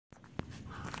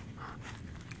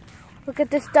Look at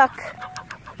this duck.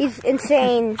 He's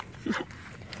insane.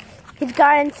 He's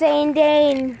got insane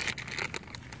Dane.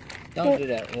 Don't do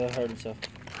that. It'll hurt himself.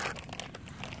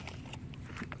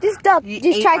 This duck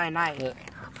just tried. My knife.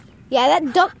 Yeah,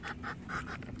 that duck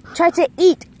tried to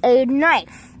eat a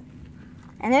knife.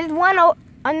 And there's one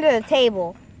under the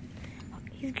table.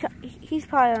 He's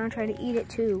probably gonna try to eat it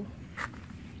too.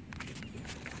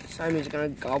 Simon's gonna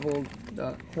gobble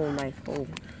the whole knife whole.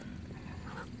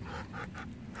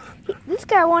 This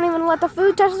guy won't even let the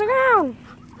food touch the ground.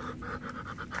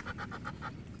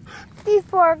 These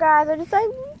poor guys are just like,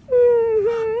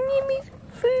 give me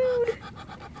food.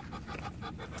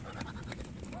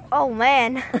 Oh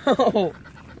man. Oh,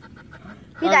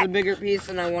 that was got a bigger piece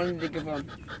than I wanted to give him.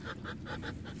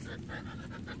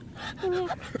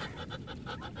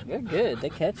 They're good. They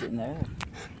catch it in there.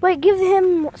 Wait, give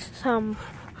him some.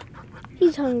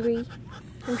 He's hungry,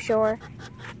 I'm sure.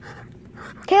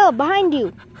 Caleb, behind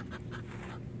you.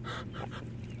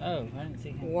 Oh, I didn't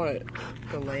see him. What?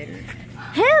 The later?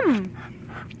 Him.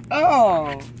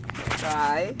 Oh,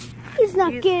 guy. He's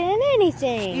not getting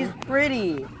anything. He's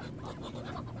pretty.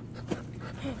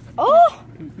 Oh!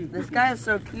 This guy is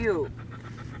so cute.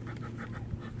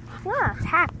 He's gonna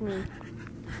attack me.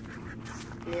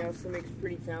 He also makes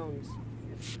pretty sounds.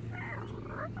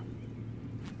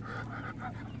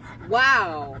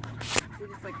 Wow.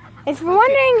 Like, If you're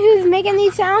wondering who's making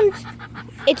these sounds,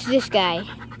 it's this guy.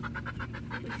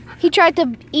 He tried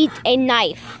to eat a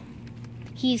knife.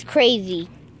 He's crazy.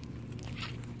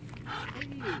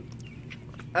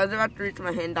 I was about to reach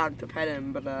my hand out to pet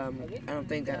him, but I don't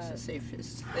think that's the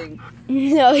safest thing.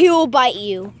 No, he will bite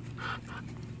you.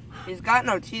 He's got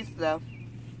no teeth though.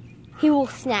 He will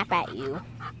snap at you.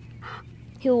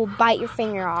 He will bite your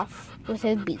finger off with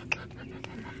his beak.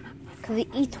 Because he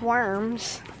eats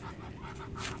worms.